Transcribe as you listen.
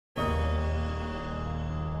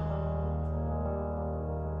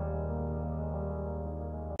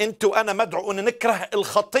أنت وأنا مدعو أن نكره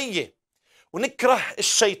الخطية ونكره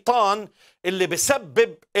الشيطان اللي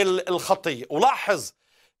بسبب الخطية. ولاحظ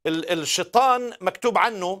الشيطان مكتوب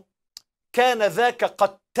عنه كان ذاك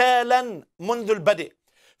قتالا منذ البدء.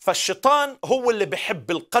 فالشيطان هو اللي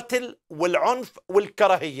بحب القتل والعنف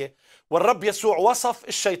والكراهية، والرب يسوع وصف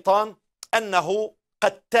الشيطان أنه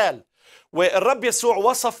قتال، والرب يسوع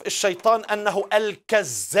وصف الشيطان أنه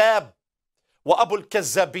الكذاب وأبو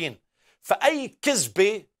الكذابين. فأي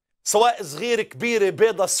كذبة سواء صغيرة كبيرة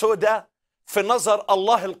بيضة سوداء في نظر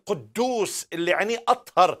الله القدوس اللي عينيه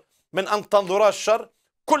أطهر من أن تنظرها الشر،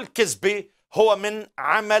 كل كذبة هو من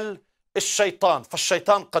عمل الشيطان.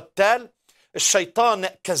 فالشيطان قتال، الشيطان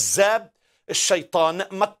كذاب، الشيطان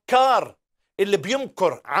مكار اللي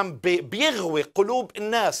بيمكر، عم بيغوي قلوب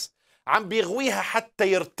الناس، عم بيغويها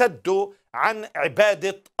حتى يرتدوا عن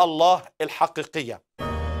عبادة الله الحقيقية.